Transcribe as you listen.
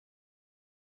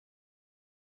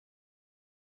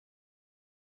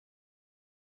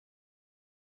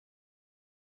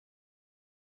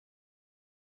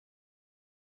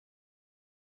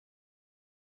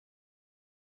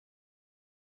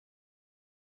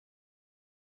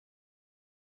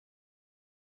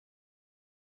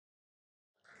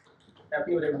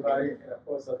Happy with everybody. And of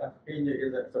course, Dr. Pena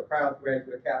is a proud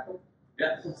graduate of Capital.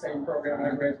 That's the same program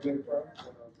I graduated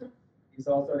from. He's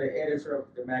also the editor of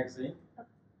the magazine.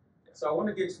 So I want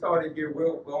to get started here.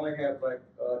 We'll only have like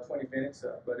 20 minutes,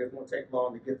 but it won't take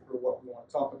long to get through what we want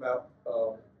to talk about.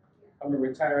 I'm a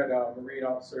retired Marine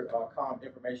officer, comm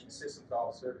information systems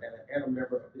officer, and a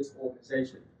member of this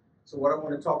organization. So what I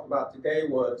want to talk about today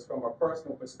was, from a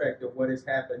personal perspective, what has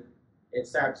happened in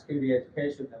cybersecurity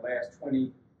education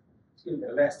in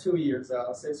the last 2 years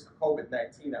since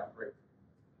COVID-19 outbreak.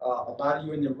 A lot of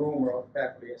you in the room are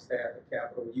faculty and staff at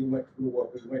Capital. You went through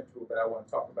what we went through, but I want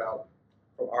to talk about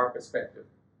from our perspective.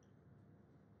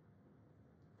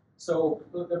 So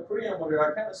the preamble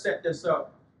there, I kind of set this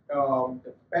up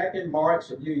back in March.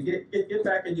 If you get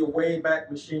back in your way back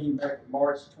machine back in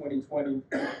March 2020,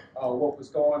 what was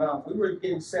going on. We were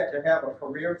getting set to have a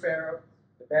career fair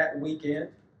that weekend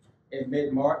in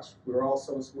mid-March. We're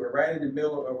right in the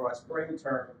middle of our spring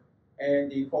term,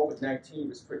 and the COVID-19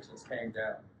 restrictions came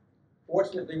down.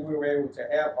 Fortunately, we were able to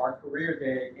have our career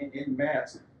day in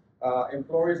mass.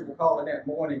 Employers were calling that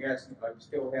morning asking, are you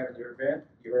still having your event?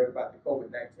 You heard about the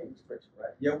COVID-19 restrictions,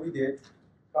 right? Yeah, we did.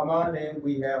 Come on in.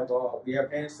 We have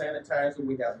hand sanitizer,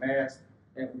 we have masks,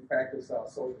 and we practice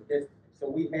social distancing. So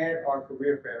we had our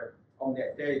career fair on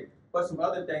that day. But some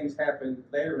other things happened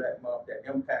later that month that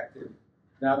impacted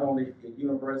not only the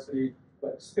university,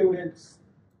 but students,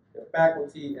 the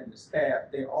faculty, and the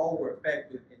staff. They all were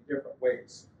affected in different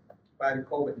ways by the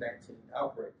COVID-19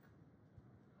 outbreak.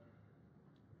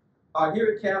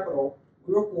 Here at Capital,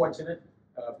 we were fortunate,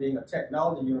 being a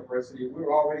technology university, we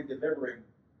were already delivering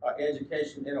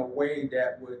education in a way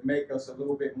that would make us a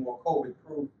little bit more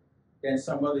COVID-proof than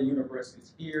some other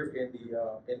universities here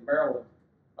in Maryland.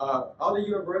 Other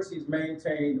universities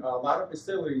maintain a lot of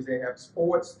facilities. They have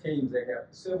sports teams, they have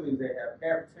facilities, they have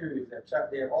cafeterias,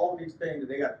 they have all of these things that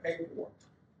they got to pay for.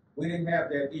 We didn't have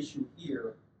that issue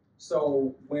here.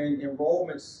 So when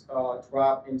enrollments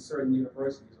drop in certain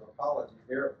universities or colleges,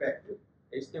 they're affected.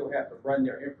 They still have to run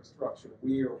their infrastructure.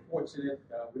 We are fortunate.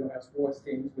 We don't have sports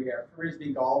teams. We have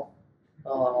frisbee golf.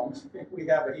 We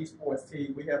have an esports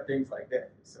team. We have things like that.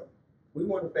 So we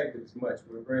weren't affected as much.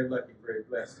 We're very lucky, very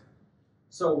blessed.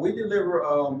 So we deliver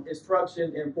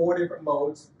instruction in 4 different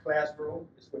modes. Classroom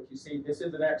is what you see. This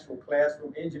is an actual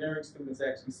classroom. Engineering students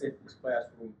actually sit in this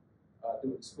classroom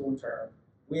during the school term.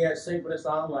 We have synchronous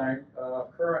online,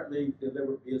 currently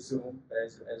delivered via Zoom,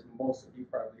 as most of you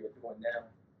probably are doing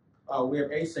now. We have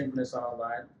asynchronous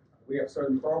online. We have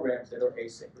certain programs that are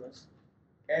asynchronous.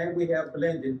 And we have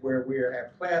blended, where we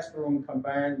have classroom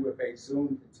combined with a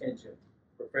Zoom contingent.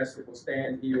 Professor will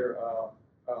stand here,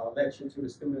 lecture to the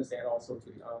students and also to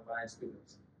the online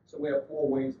students. So we have 4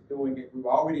 ways of doing it. We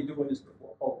were already doing this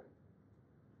before COVID.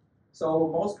 So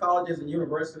most colleges and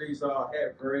universities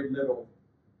had very little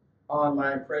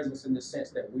online presence in the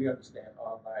sense that we understand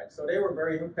online. So they were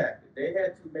very impacted. They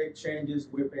had to make changes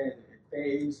within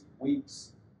days,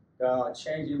 weeks,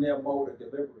 changing their mode of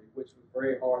delivery, which was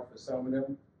very hard for some of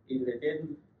them. Either they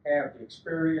didn't have the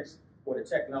experience or the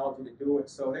technology to do it,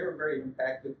 so they were very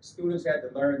impacted. Students had to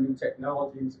learn new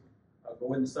technologies,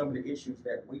 go into some of the issues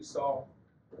that we saw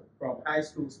from high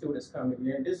school students coming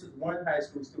in. This is one high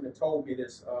school student told me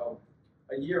this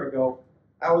a year ago.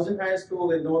 I was in high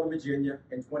school in Northern Virginia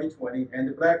in 2020, and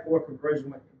the blackboard conversion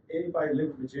went. Anybody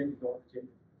live in Virginia, Northern Virginia?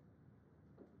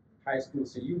 High school,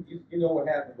 so you know what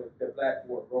happened with the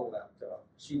blackboard rollout.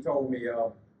 She told me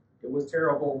it was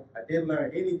terrible. I didn't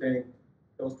learn anything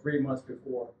those 3 months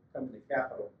before coming to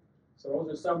Capital. So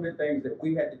those are some of the things that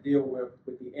we had to deal with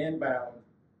the inbound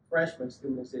freshman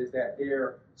students, is that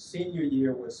their senior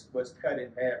year was cut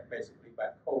in half basically by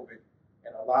COVID,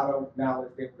 and a lot of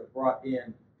knowledge they would have brought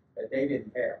in that they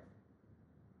didn't have.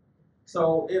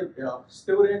 So if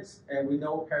students, and we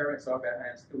know parents are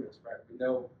behind students, right? We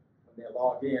know when they're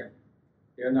logged in,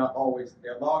 they're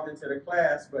logged into the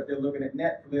class, but they're looking at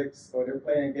Netflix or they're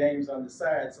playing games on the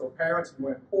side. So parents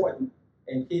were important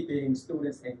in keeping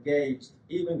students engaged,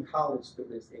 even college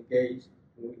students engaged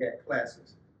when we had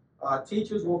classes.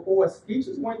 Teachers were forced.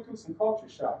 Teachers went through some culture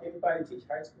shock. Anybody teach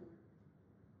high school?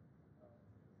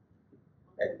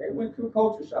 They went through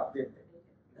culture shock, didn't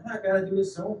they? Now I got to do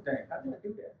this Zoom thing. How do I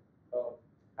do that?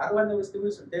 How do I know the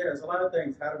students are there? There's a lot of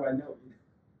things. How do I know?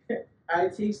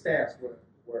 IT staffs were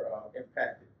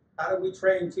impacted. How do we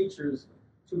train teachers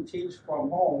to teach from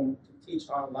home, to teach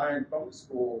online from the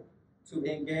school, to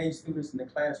engage students in the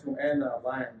classroom and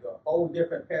online? A whole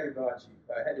different pedagogy.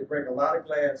 I had to break a lot of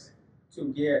glass to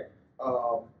get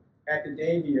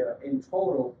academia in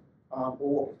total on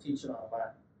board with teaching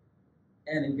online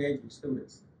and engaging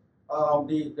students.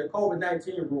 The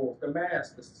COVID-19 rules, the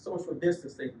masks, the social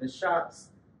distancing, the shots,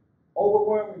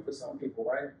 overwhelming for some people,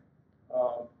 right?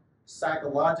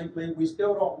 Psychologically, we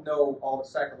still don't know all the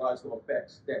psychological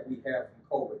effects that we have from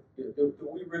COVID. Do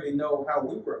we really know how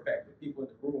we were affected, people in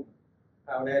the room,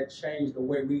 how that changed the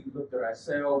way we looked at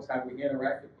ourselves, how we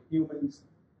interacted with humans?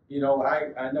 You know,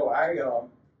 I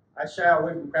shy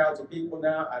away from crowds of people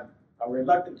now. I'm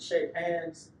reluctant to shake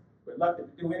hands,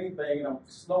 reluctant to do anything, and I'm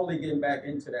slowly getting back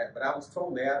into that. But I was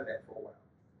totally out of that for a while.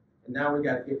 And now we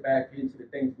got to get back into the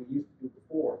things we used to do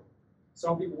before.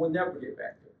 Some people will never get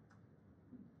back to it.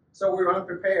 So we were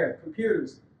unprepared.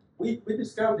 Computers. We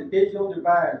discovered the digital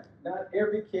divide. Not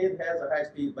every kid has a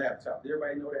high-speed laptop. Did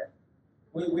everybody know that?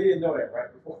 We didn't know that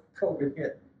right before COVID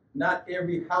hit. Not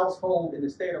every household in the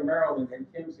state of Maryland and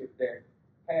Kim's today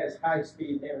has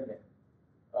high-speed internet.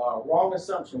 Wrong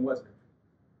assumption, wasn't it?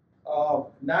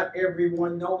 Not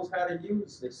everyone knows how to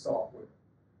use this software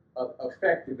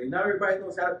effectively. Not everybody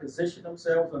knows how to position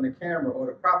themselves on the camera or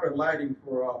the proper lighting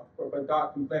for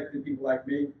dark complected people like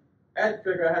me. I had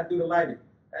to figure out how to do the lighting.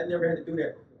 I never had to do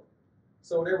that before.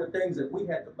 So there were things that we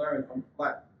had to learn from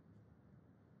flight.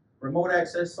 Remote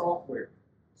access software.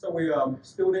 So we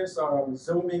students are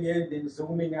zooming in, then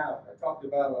zooming out. I talked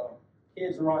about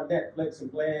kids are on Netflix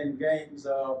and playing games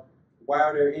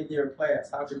while they're in your class.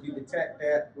 How could you detect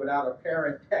that without a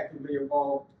parent actively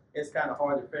involved? It's kind of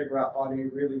hard to figure out, are they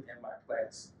really in my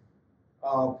class?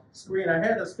 Screen. I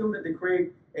had a student to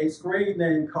create a screen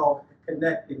name called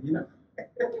Connected, you know,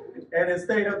 and it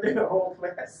stayed up there the whole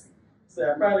class.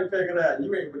 So I finally figured out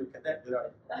you ain't really connected,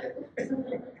 are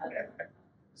you?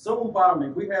 Zoom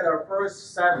bombing. We had our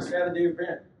first Cybersecurity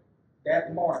event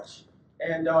that March,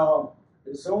 and the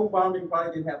Zoom bombing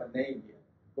probably didn't have a name yet,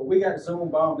 but we got Zoom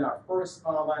bombed in our first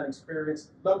online experience.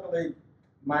 Luckily,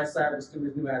 my cyber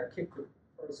students knew how to kick the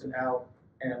person out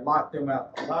and lock them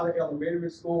out. A lot of elementary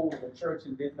schools and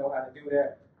churches didn't know how to do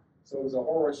that, so it was a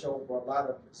horror show for a lot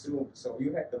of Zoom. So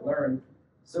you had to learn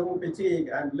Zoom fatigue.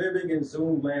 I'm living in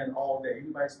Zoom land all day.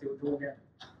 Anybody still doing that?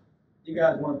 You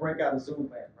guys want to break out of Zoom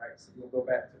land, right? So you'll go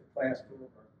back to the classroom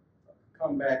or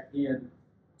come back in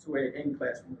to an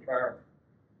in-classroom environment.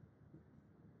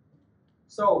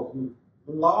 So,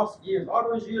 lost years, all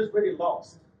those years really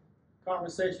lost.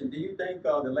 Conversation, do you think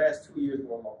the last 2 years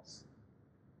were lost?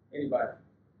 Anybody?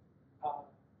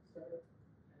 Sir,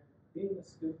 being a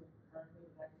student currently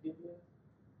in academia,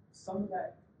 some of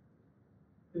that,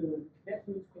 the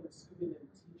connection between a student and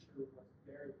a teacher was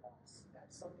very lost.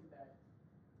 That's something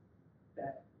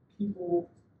that people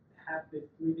have the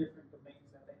three different domains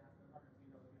that they have to learn.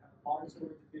 You know, you have an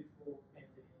auditory, visual, and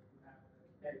then you have a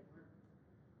kinetic learner.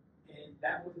 And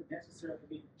that wasn't necessarily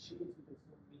being achieved because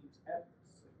Zoom needs efforts.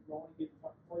 So you only get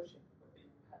one portion, but then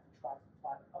you have to try to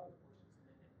apply the other portions.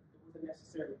 And it wasn't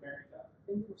necessarily married up.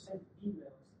 Then you were sending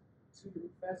emails to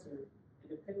your professor, and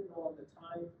depending on the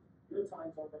time, your time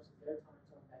zone versus their time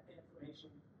zone, that information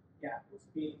gap was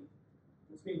being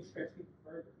stretched even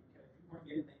further because you weren't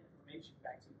getting the information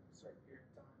back to you in a certain period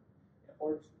of time in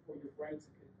order for your brain to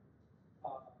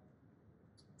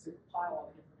compile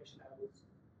all the information that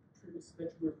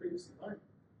you were previously learning.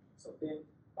 So then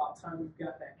by the time you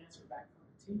got that answer back from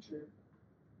the teacher,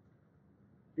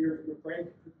 your brain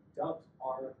completely dumped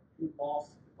or you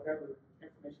lost whatever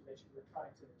information that you were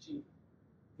trying to achieve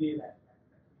via that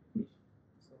communication.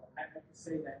 So I can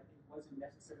say that it wasn't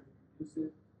necessarily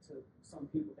conducive to some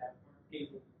people that weren't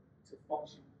able to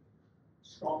function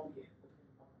strongly within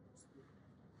one of those groups.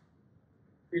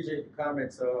 Appreciate the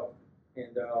comments. I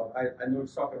know you're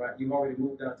talking about you already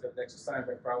moved on to the next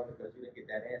assignment probably because you didn't get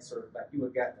that answer like you would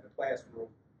have gotten in the classroom.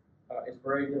 It's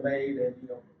very delayed, and you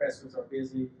know professors are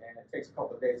busy, and it takes a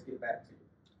couple of days to get back to you.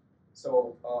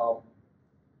 So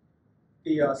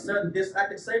I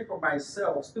can say for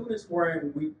myself, students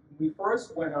when we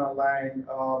first went online,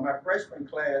 my freshman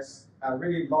class, I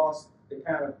really lost the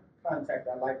kind of contact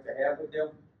I like to have with them.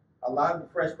 A lot of the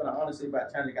freshmen, honestly, by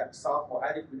the time they got to sophomore,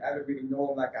 I didn't really know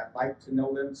them like I'd like to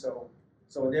know them. So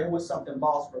there was something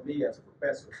lost for me as a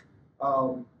professor.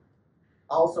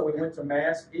 Also, we went to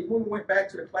masks. Even when we went back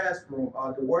to the classroom,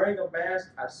 the wearing of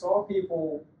masks, I saw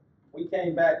people, we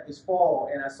came back this fall,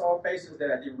 and I saw faces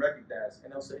that I didn't recognize.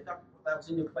 And they'll say, I was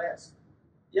in your class.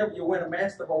 Yeah, but you wearing a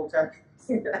mask the whole time.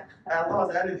 I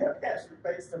didn't have your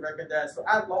face to recognize. So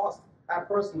I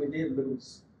personally did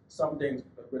lose some things,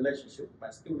 a relationship with my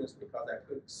students because I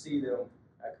couldn't see them.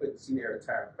 I couldn't see their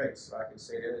entire face. So I can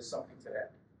say there is something to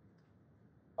that.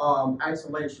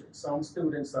 Isolation. Some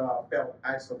students felt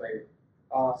isolated.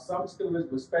 Some students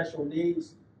with special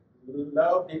needs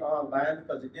loved the online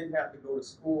because they didn't have to go to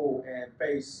school and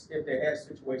face, if they had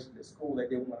situations at school they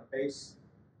didn't want to face.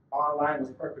 online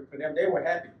was perfect for them. They were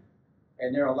happy.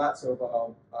 And there are lots of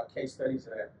case studies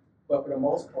of that. But for the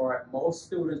most part, most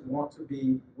students want to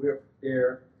be with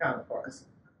their counterparts.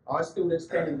 Our students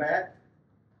came back.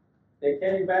 They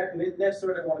came back and didn't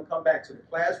necessarily want to come back to the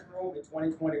classroom in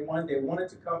 2021. They wanted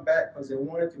to come back because they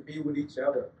wanted to be with each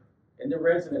other in the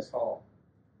residence hall.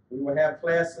 We would have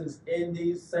classes in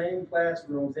these same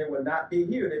classrooms. They would not be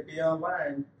here, they'd be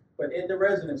online, but in the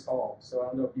residence hall. So I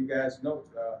don't know if you guys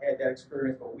had that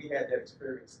experience, but we had that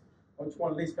experience. I just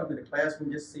want to at least come to the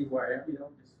classroom, just see where I am,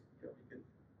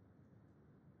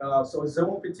 so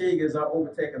Zoom fatigue is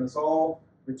overtaking us all.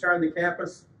 Return to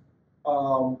campus.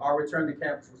 Our return to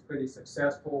campus was pretty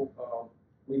successful.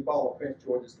 We followed Prince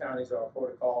George's County's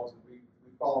protocols, and we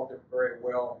followed them very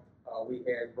well. We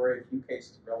had very few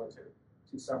cases relative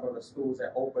to some of the schools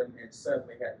that opened and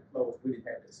suddenly had to close. We didn't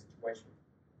have that situation.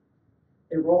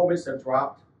 Enrollments have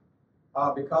dropped.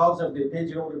 Because of the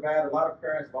digital divide, a lot of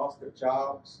parents lost their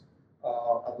jobs.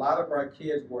 A lot of our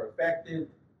kids were affected.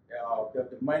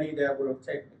 The money that would have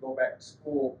taken to go back to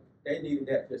school, they needed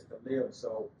that just to live.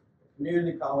 So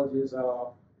community colleges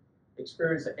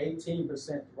experienced an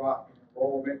 18% drop in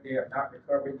enrollment. They have not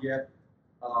recovered yet.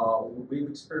 We've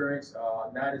experienced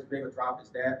not as big a drop as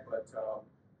that, but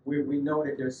we know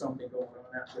that there's something going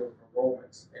on out there with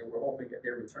enrollments, and we're hoping that they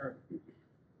return.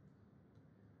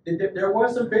 There were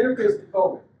some benefits to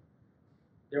COVID.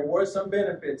 There were some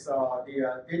benefits.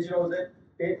 The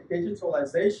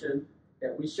digitalization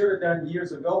that we should have done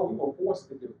years ago, we were forced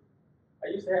to do. I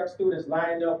used to have students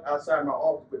lined up outside my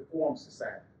office with forms to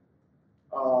sign.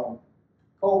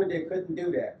 COVID, they couldn't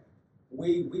do that.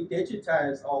 We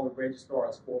digitized all the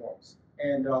registrar's forms,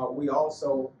 and we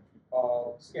also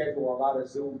schedule a lot of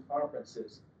Zoom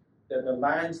conferences. The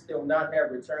lines still not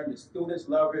have returned. The students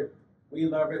love it. We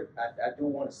love it. I do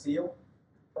want to see them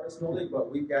personally, but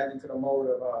we've gotten into the mode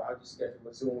of I'll just schedule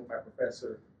a Zoom with my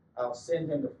professor. I'll send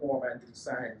him the form I need to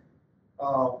sign.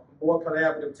 More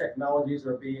collaborative technologies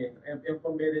are being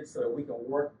implemented so that we can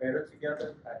work better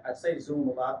together. I say Zoom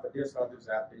a lot, but there's others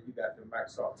out there. You got the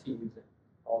Microsoft Teams and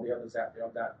all the others out there.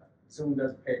 Zoom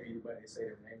doesn't pay me anybody to say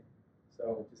their name.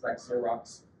 So just like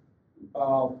Xerox.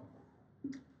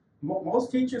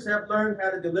 Most teachers have learned how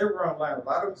to deliver online. A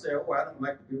lot of them say, "Oh, I don't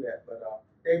like to do that," but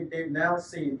they've now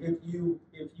seen if you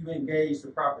engage the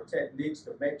proper techniques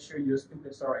to make sure your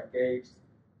students are engaged.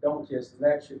 Don't just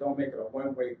lecture. Don't make it a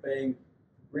one-way thing.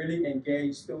 Really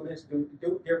engage students. Do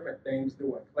different things.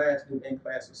 Do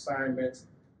in-class assignments.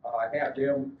 Have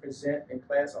them present in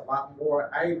class a lot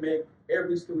more. I make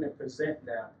every student present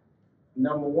now.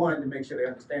 Number one, to make sure they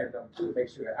understand it. Number two, to make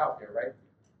sure they're out there, right?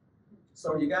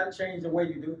 So you got to change the way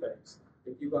you do things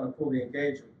if you're going to fully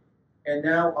engage them. And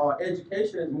now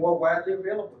education is more widely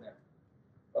available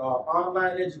now.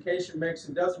 Online education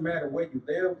it doesn't matter where you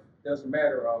live, doesn't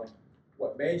matter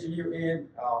what major you're in.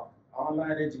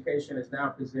 Online education is now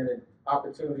presenting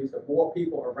opportunities for more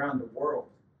people around the world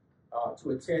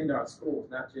to attend our schools,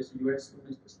 not just U.S.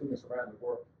 students, but students around the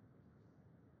world.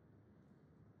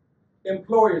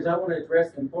 Employers, I want to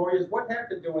address employers. What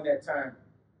happened during that time?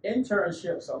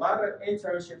 Internships, a lot of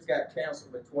internships got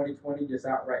canceled in 2020, just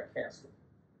outright canceled.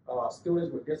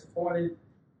 Students were disappointed.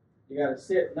 You got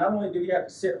to not only do you have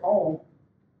to sit home,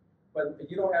 but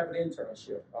you don't have an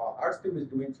internship. Our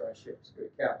students do internships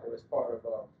at Capital as part of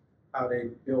how they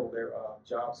build their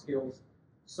job skills.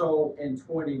 So in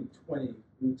 2020,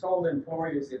 we told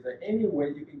employers, is there any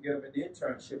way you can get them an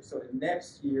internship? So the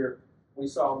next year, we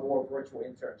saw more virtual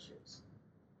internships.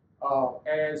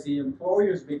 As the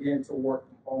employers begin to work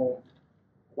from home,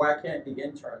 why can't the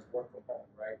interns work from home,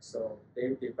 right? So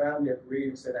they finally agreed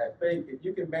and said, I think if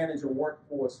you can manage a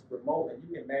workforce remotely,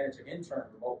 you can manage an intern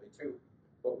remotely too.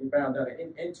 But we found out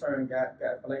an intern got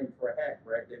blamed for a hack,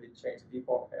 right? They didn't change the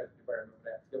default path, if I remember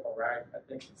that. Right, I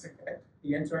think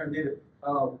the intern did it.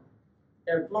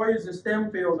 Employers in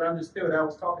STEM fields understood. I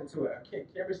was talking to a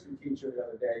chemistry teacher the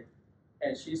other day,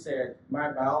 and she said,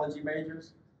 my biology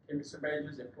majors, chemistry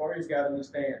majors, employers got to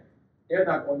understand, they're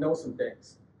not going to know some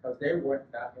things because they weren't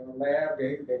not in the lab.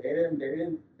 They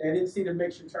didn't see the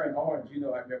mixture turn orange. You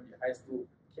know, I remember your high school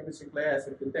chemistry class.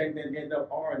 If the thing didn't end up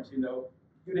orange, you know,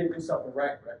 you didn't do something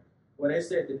right. Well, they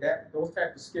said that those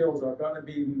types of skills are going to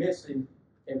be missing.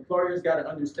 Employers got to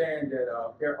understand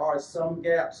that there are some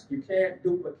gaps. You can't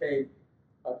duplicate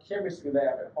a chemistry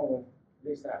lab at home, at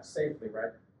least not safely,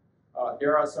 right?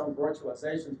 There are some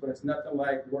virtualizations, but it's nothing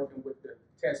like working with the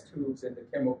test tubes and the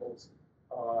chemicals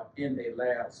in a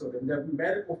lab. So the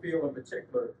medical field in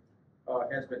particular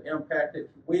has been impacted.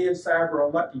 We in cyber are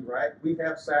lucky, right? We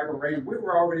have cyber range. We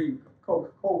were already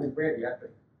COVID ready, I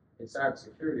think, in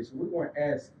cybersecurity. So we weren't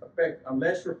as affected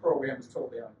unless your program is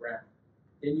totally on ground.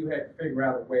 then you had to figure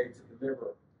out a way to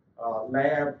deliver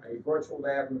a virtual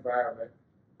lab environment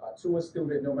to a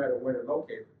student no matter where they're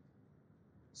located.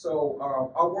 So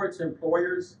our word to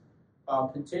employers,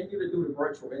 continue to do the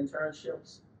virtual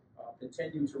internships,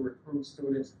 continue to recruit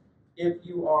students. If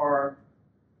you are,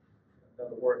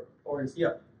 another word, employers,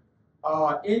 yeah.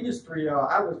 Industry,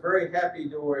 I was very happy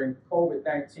during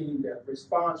COVID-19, the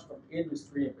response from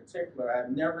industry in particular.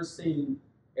 I've never seen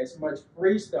as much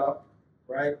free stuff,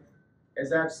 right,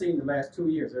 as I've seen the last 2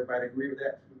 years. Everybody agree with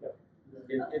that?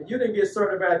 If you didn't get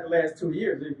certified the last 2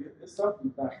 years, it's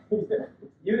something.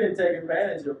 You didn't take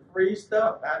advantage of free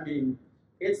stuff. I mean,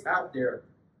 it's out there.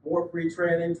 More free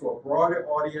training to a broader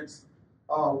audience.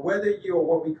 Whether you're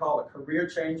what we call a career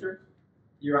changer,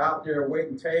 you're out there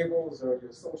waiting tables, or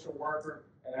you're a social worker,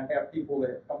 and I have people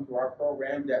that come to our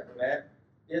program that for that.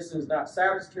 This is not,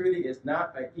 cybersecurity is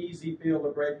not an easy field to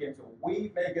break into.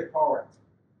 We make it hard.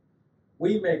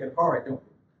 We make it hard, don't we?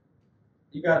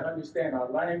 You got to understand our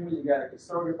language. You got to get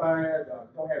certified.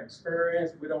 Don't have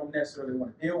experience. We don't necessarily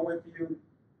want to deal with you.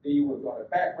 Then you would go to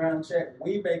background check.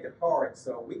 We make it hard.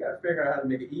 So we got to figure out how to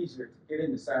make it easier to get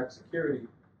into cybersecurity,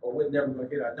 or we're never going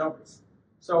to hit our numbers.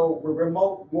 So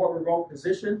more remote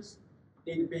positions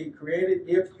need to be created.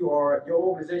 If your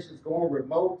organization is going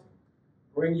remote,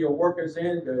 bring your workers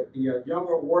in. The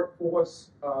younger workforce,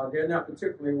 they're not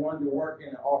particularly wanting to work in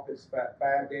an office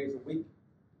 5 days a week.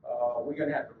 We're going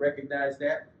to have to recognize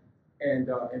that. And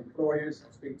employers,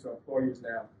 I'm speaking to employers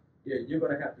now, you're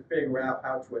going to have to figure out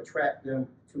how to attract them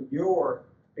to your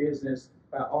business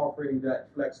by offering that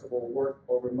flexible work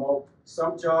or remote.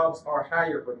 Some jobs are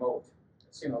hired remote.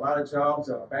 I've seen a lot of jobs,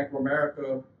 Bank of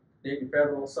America, Navy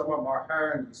Federal, some of them are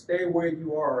hiring you. Stay where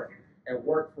you are and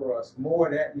work for us. More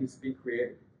of that needs to be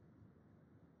created.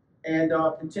 And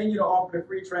continue to offer the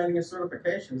free training and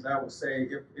certifications. I would say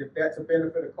if that's a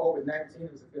benefit of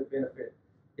COVID-19, is a good benefit,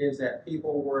 is that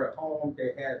people were at home,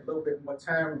 they had a little bit more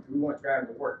time. We weren't driving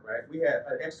to work, right? We had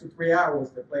an extra 3 hours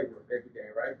to play with every day,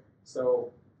 right?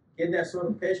 So getting that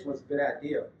certification was a good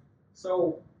idea.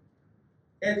 So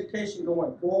education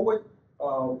going forward,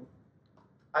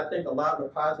 I think a lot of the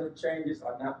positive changes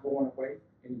are not going away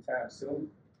anytime soon.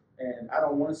 And I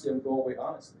don't want to see them go away,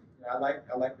 honestly. I like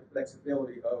the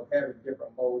flexibility of having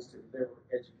different modes to deliver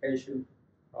education,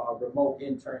 remote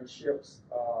internships,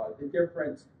 the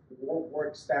different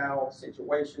work style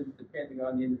situations depending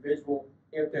on the individual.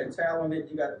 If they're talented,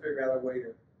 you got to figure out a way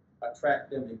to attract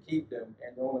them and keep them.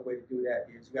 And the only way to do that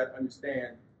is you got to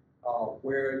understand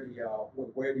where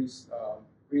these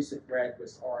recent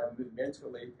graduates are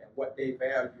mentally and what they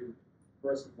value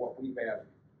versus what we value.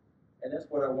 And that's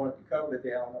what I wanted to cover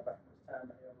today. I don't know how much time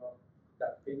I have left.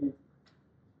 Dr. Pinion,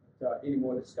 any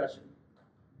more discussion?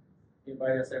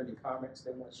 Anybody else have any comments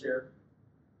they want to share?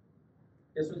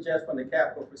 This was just from the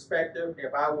capital perspective.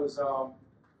 If I was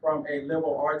from a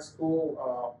liberal arts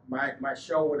school, my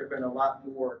show would have been a lot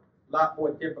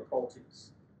more difficulties,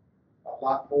 a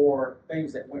lot more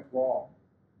things that went wrong,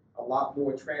 a lot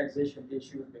more transition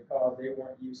issues because they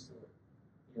weren't used to it.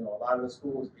 You know, a lot of the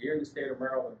schools here in the state of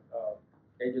Maryland,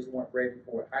 they just weren't ready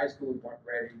for it. High schools weren't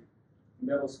ready.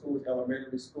 Middle schools,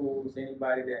 elementary schools,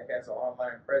 anybody that has an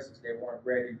online presence, they weren't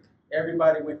ready.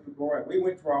 Everybody went through growing. We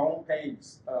went through our own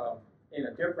pains in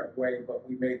a different way, but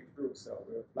we made it through, so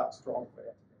we're a lot stronger for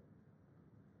that today.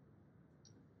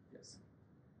 Yes.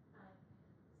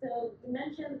 So you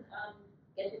mentioned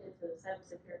getting into the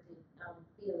cybersecurity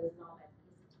field is not that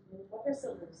easy to do. What are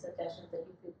some of the suggestions that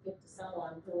you could give to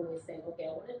someone who is saying, okay,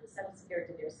 I want to do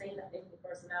cybersecurity, they're saying that they need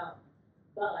personnel,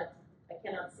 but I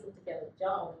cannot seem to get a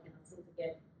job, I cannot seem to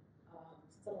get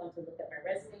someone to look at my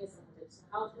resume,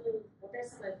 what are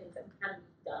some of the things that can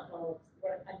be done, or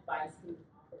what advice do you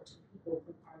offer to people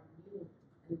who are new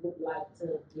and would like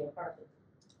to be a part of it,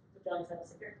 to join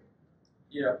cybersecurity?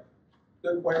 Yeah,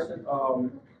 good question.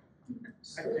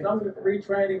 Some of the free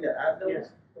training that I've done.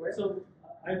 Yeah. So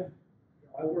I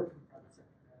work in private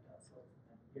sector so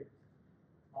for many years.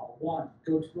 One,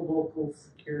 go to the local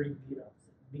security meetups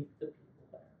and meet the people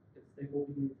there, because they will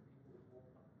be the people who will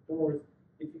open the doors.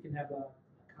 If you can have a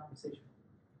conversation,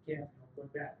 you can't, go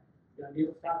back. You gotta be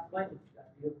able to stop playing. You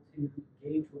gotta be able to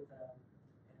engage with them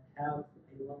and have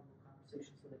a level of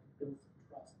conversation so they can build some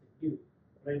trust in you.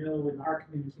 But I know in our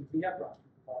community, we have brought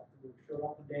people up who showed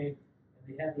up one day and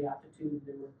they had the aptitude,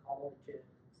 they were in college, and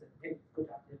said, hey, go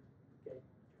talk to him, get him on the job.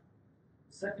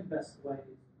 The second best way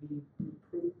is we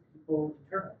recruit people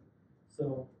internally.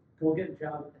 So go get a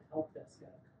job at the help desk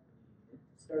at a company.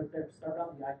 Start there, start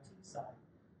on the IT side,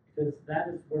 because that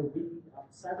is where we, on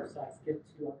the cyber side, get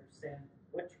to understand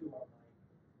what you are like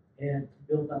and to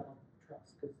build that level of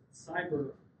trust. Because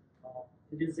cyber,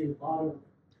 it is a lot of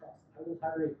trust. I will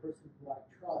hire a person who I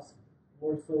trust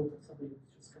more so than somebody who's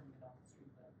just coming in off the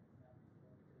street that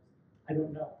I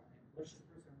don't know. Are they a malicious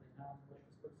person? Are they not a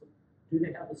malicious person? Do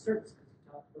they have the certs? Because you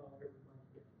talked about everybody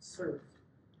getting certs.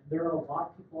 And there are a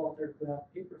lot of people out there who have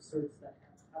paper certs that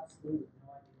have absolutely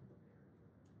no idea what they are doing.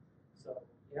 So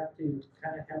you have to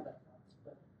kind of have that balance.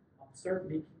 But start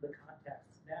making the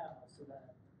contacts now so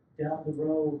that down the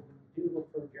road, when you do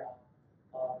look for a job,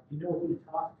 you know who to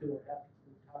talk to or have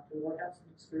people to talk to or have some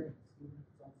experience, even if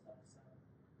it's outside of center.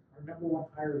 Our number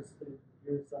one hire has been the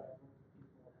years that I've worked with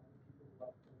people, having people who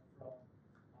have come from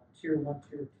tier 1,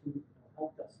 tier 2,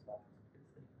 help desk guys because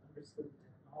they understood the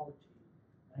technology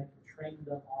and I can train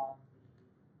them on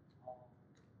the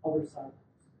other side of it.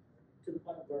 To the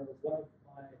point where one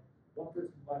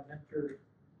person who I mentored,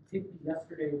 he came to me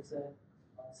yesterday and said,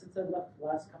 since I left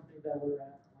the last company that we were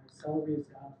at, my salary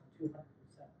has gone up 200%.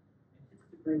 And his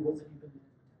degree wasn't even in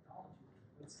technology,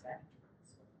 it was management.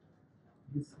 So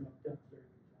he's done a very good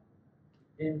job.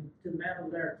 And to the man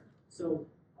over there, so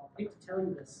I hate to tell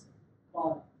you this,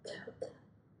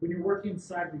 when you're working in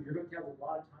cyber, you're going to have a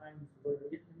lot of times where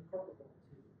in the corporate world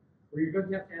too, where you're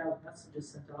going to have messages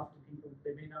sent off to people that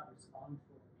they may not respond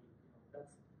for a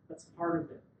week. That's part of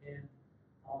it. And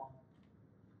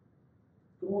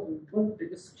one of the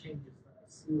biggest changes that I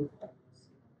see with all this, is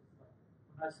like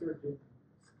when I started doing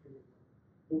security work,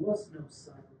 there was no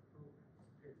cyber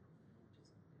program.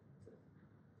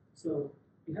 So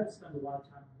you had to spend a lot of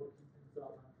time working things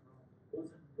out on your own. It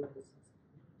wasn't really a sense of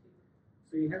community.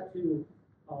 So you had to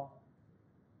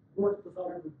work without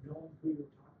ever knowing who you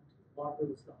were talking to. A lot of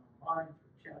it was done online,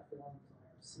 through chat forums,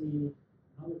 IRC, and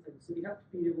other things. So you have to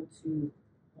be able to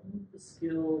hone the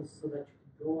skills so that you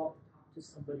can go up and talk to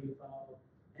somebody about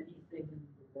anything in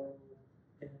the world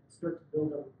and start to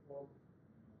build a rapport.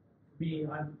 For me,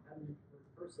 I'm an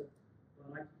introverted person,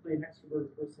 but I can play an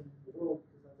extroverted person in the world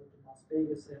because I lived in Las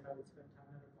Vegas and I would spend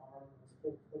time at a bar and I was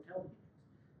full of hotel majors.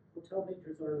 Hotel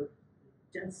majors are the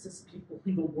densest people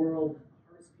in the world and the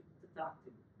hardest people to talk to.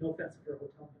 No offense if you're a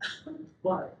hotel major.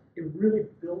 But it really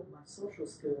built my social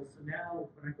skills. So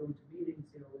now when I go into meetings,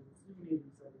 in Zoom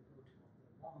meetings that we go to all day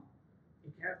long,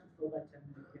 you have to fill that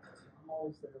 10-minute gap. So I'm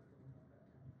always there filling up that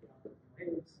 10-minute gap with my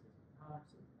aids, not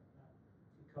something like that.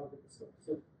 You cover the stuff.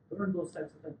 So learn those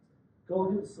types of things. Go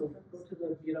to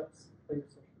the meetups, play your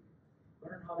social media.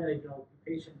 Learn how to be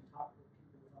patient and talk with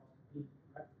people without being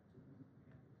direct to them.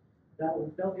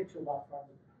 And that'll get you a lot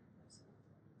farther.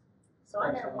 So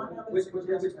I have one other Which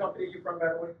suggestion. company are you from,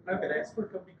 by the way? I'm an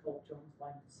expert company called Jones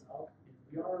Lang LaSalle, and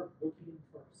we are looking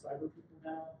for cyber people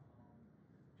now.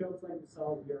 Jones Lang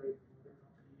LaSalle, we are a computer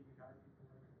company. We hire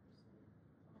people like this.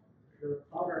 If you're a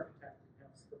cloud architect, you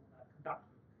have skill in that. Conduct.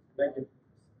 Thank you.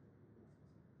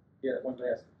 Yeah, one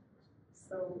last.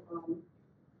 So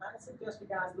I suggest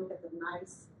you guys look at the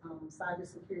NICE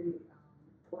cybersecurity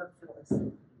workforce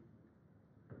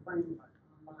framework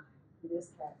online.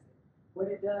 This has it. What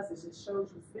it does is it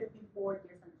shows you 54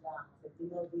 different jobs that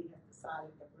DoD has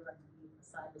decided that we're going to need for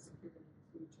cybersecurity in the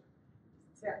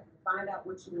future. Find out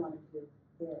what you want to do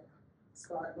there.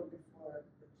 Start looking for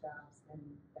the jobs in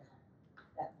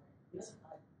that way.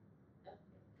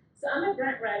 So I'm a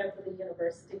grant writer for the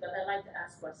university, but I like to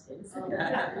ask questions. So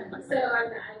I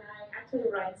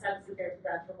actually write cybersecurity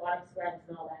grants, robotics grants,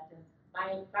 and all that. And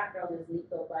my background is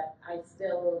legal, but I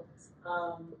still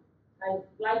I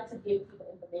like to give people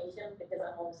information because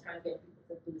I'm always trying to get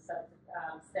people to do some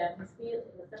STEM field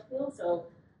in the STEM field. So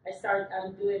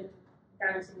I'm doing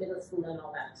parents in middle school and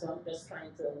all that. So I'm just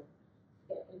trying to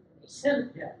get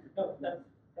information. Yeah, no, that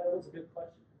was a good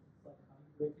question. It's like how you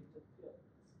break into the field.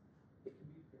 It can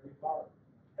be very hard.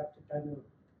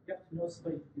 You have to know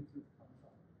somebody to give you the thumbs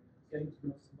up. Getting to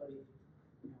know somebody,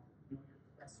 know your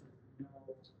professor,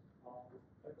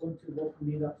 by going to local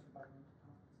meetups.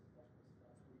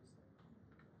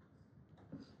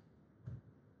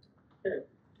 Okay.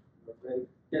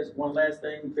 Just one last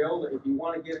thing, Bill. If you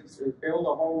want to build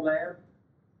a home lab,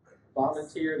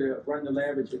 volunteer to run the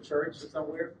lab at your church or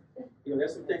somewhere.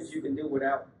 There's some things you can do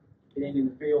without being in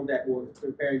the field that will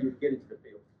prepare you to get into the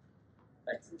field.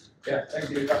 Thanks. Yeah, thank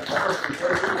you.